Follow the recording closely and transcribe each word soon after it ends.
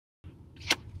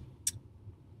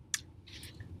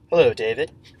Hello,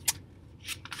 David.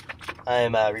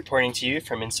 I'm reporting to you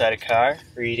from inside a car,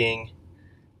 reading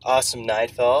Awesome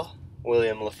Nightfall,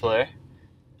 William LaFleur,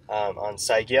 on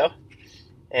Saigyo.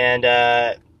 And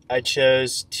I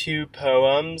chose two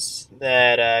poems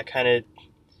that kind of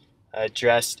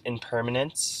addressed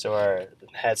impermanence or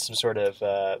had some sort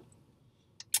of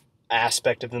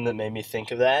aspect of them that made me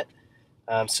think of that.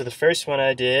 So the first one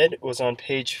I did was on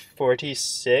page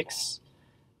 46.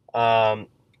 Um,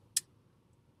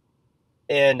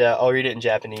 and I'll read it in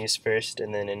Japanese first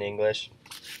and then in English.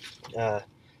 Uh,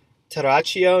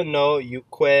 Tarachio no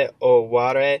yuke o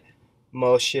ware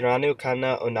mo shiranu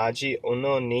kana onaji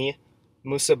ono ni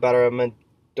musabarama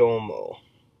domo.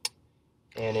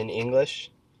 And in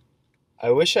English,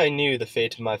 I wish I knew the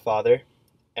fate of my father,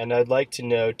 and I'd like to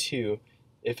know, too,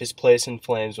 if his place in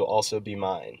flames will also be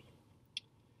mine.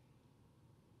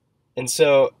 And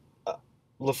so,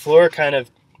 LaFleur kind of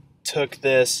took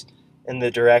this in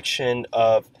the direction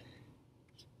of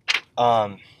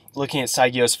looking at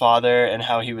Saigyo's father and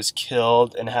how he was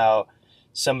killed and how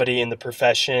somebody in the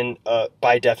profession,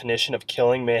 by definition of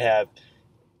killing, may have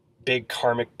big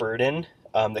karmic burden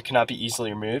that cannot be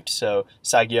easily removed. So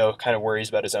Saigyo kind of worries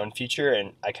about his own future,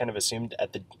 and I kind of assumed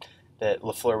that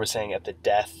LaFleur was saying at the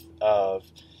death of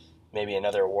maybe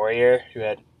another warrior who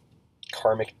had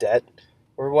karmic debt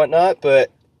or whatnot.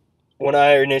 But when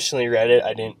I initially read it,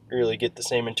 I didn't really get the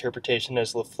same interpretation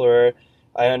as LaFleur.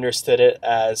 I understood it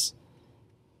as,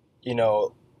 you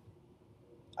know,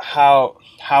 how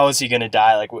is he going to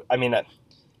die? Like, I mean,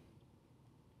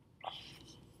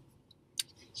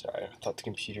 sorry, I thought the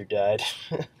computer died.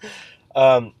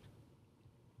 How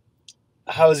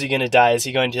is he going to die? Is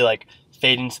he going to like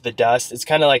fade into the dust? It's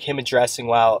kind of like him addressing,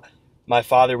 "While my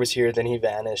father was here, then he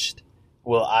vanished.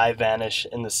 Will I vanish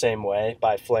in the same way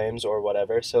by flames or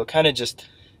whatever?" So kind of just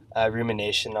a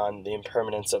rumination on the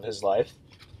impermanence of his life.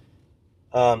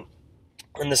 And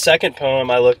the second poem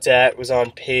I looked at was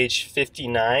on page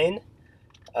 59.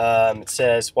 It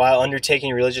says, while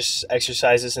undertaking religious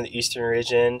exercises in the eastern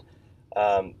region,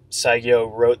 Saigyo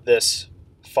wrote this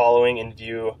following in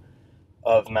view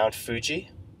of Mount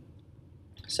Fuji.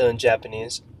 So in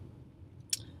Japanese,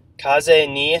 Kaze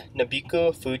ni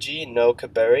nabiku Fuji no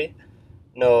kaberi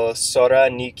no sora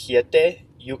ni kiete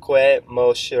yukue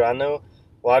mo shiranu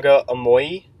waga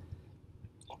omoi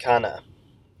kana.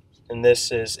 And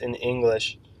this is in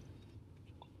English.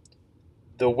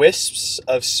 The wisps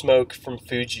of smoke from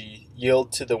Fuji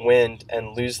yield to the wind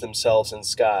and lose themselves in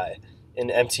sky, in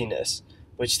emptiness,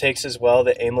 which takes as well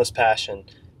the aimless passion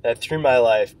that through my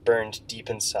life burned deep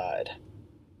inside.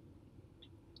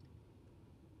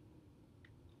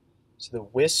 So the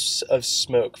wisps of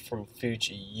smoke from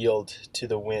Fuji yield to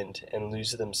the wind and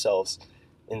lose themselves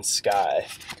in sky.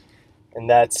 And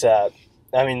that's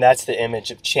the image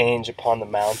of change upon the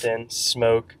mountain,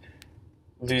 smoke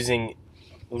lose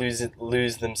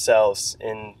themselves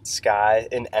in sky,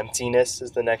 in emptiness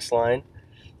is the next line.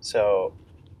 So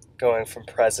going from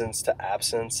presence to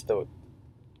absence, the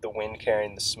wind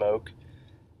carrying the smoke.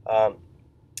 And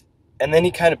then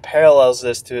he kind of parallels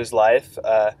this to his life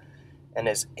and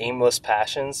his aimless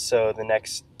passions. So the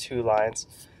next two lines,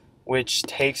 which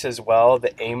takes as well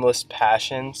the aimless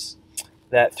passions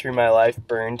that through my life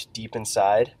burned deep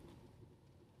inside.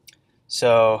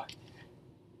 So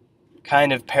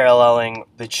kind of paralleling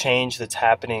the change that's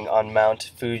happening on Mount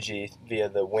Fuji via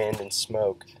the wind and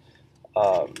smoke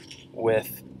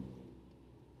with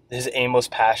his aimless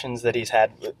passions that he's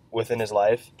had within his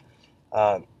life.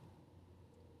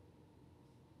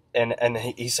 And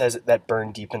he says that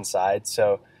burn deep inside.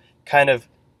 So kind of,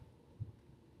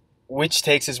 which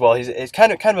takes as well, he's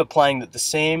kind of applying that the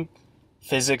same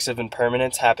physics of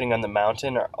impermanence happening on the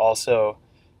mountain are also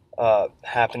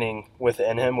happening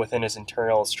within him, within his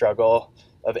internal struggle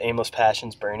of aimless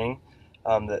passions burning.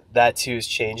 That too is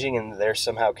changing, and they're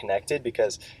somehow connected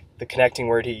because the connecting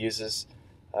word he uses.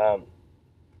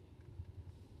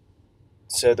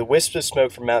 So the wisps of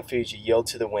smoke from Mount Fuji yield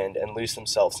to the wind and lose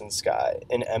themselves in sky,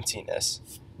 in emptiness,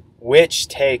 which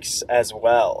takes as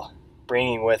well,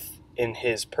 bringing within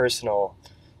his personal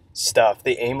stuff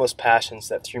the aimless passions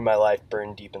that through my life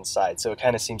burn deep inside. So it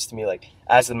kind of seems to me like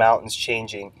as the mountain's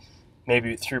changing,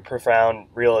 maybe through profound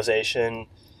realization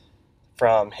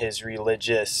from his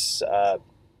religious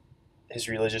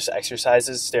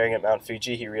exercises, staring at Mount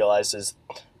Fuji, he realizes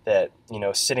that,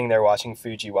 sitting there watching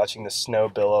Fuji, watching the snow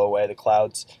billow away, the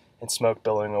clouds and smoke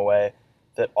billowing away,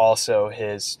 that also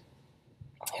his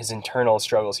internal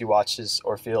struggles, he watches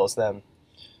or feels them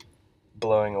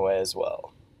blowing away as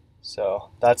well. So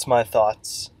that's my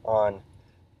thoughts on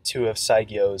two of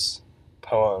Saigyo's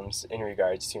poems in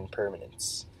regards to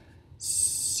impermanence.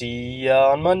 See See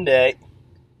ya on Monday.